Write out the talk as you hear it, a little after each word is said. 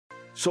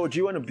So do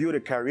you want to build a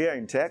career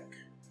in tech?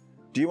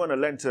 Do you want to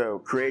learn to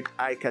create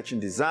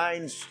eye-catching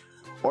designs?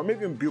 Or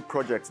maybe even build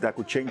projects that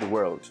could change the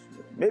world?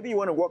 Maybe you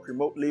want to work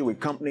remotely with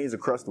companies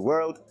across the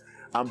world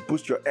and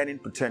boost your earning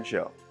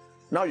potential.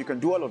 Now you can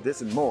do all of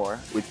this and more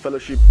with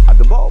Fellowship at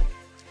the Bulb.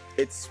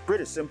 It's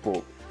pretty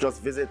simple.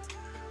 Just visit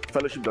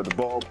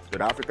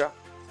fellowship.thebulb.africa,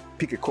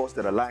 pick a course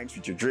that aligns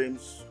with your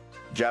dreams: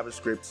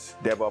 JavaScript,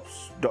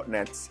 DevOps,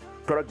 .NET,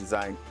 product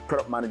design,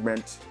 product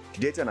management,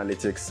 data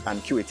analytics,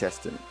 and QA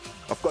testing.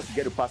 Of course, you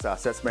get to pass our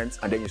assessments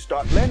and then you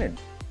start learning.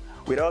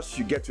 With us,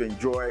 you get to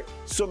enjoy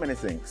so many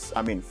things.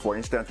 I mean, for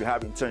instance, we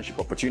have internship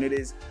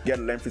opportunities, get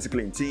to learn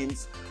physically in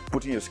teams,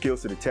 putting your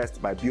skills to the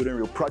test by building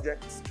real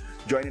projects,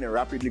 joining a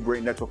rapidly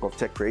growing network of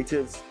tech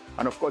creatives,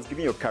 and of course,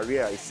 giving your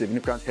career a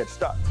significant head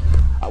start.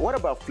 What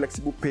about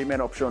flexible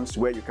payment options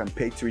where you can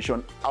pay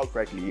tuition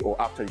outrightly or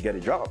after you get a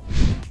job?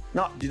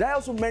 Now, did I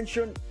also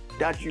mention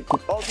that you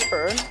could also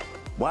earn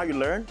while you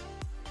learn?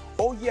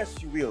 Oh yes,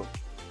 you will.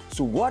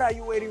 So what are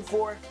you waiting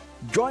for?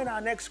 Join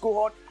our next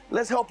cohort.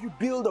 Let's help you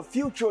build the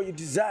future you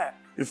desire,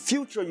 the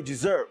future you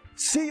deserve.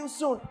 See you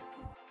soon.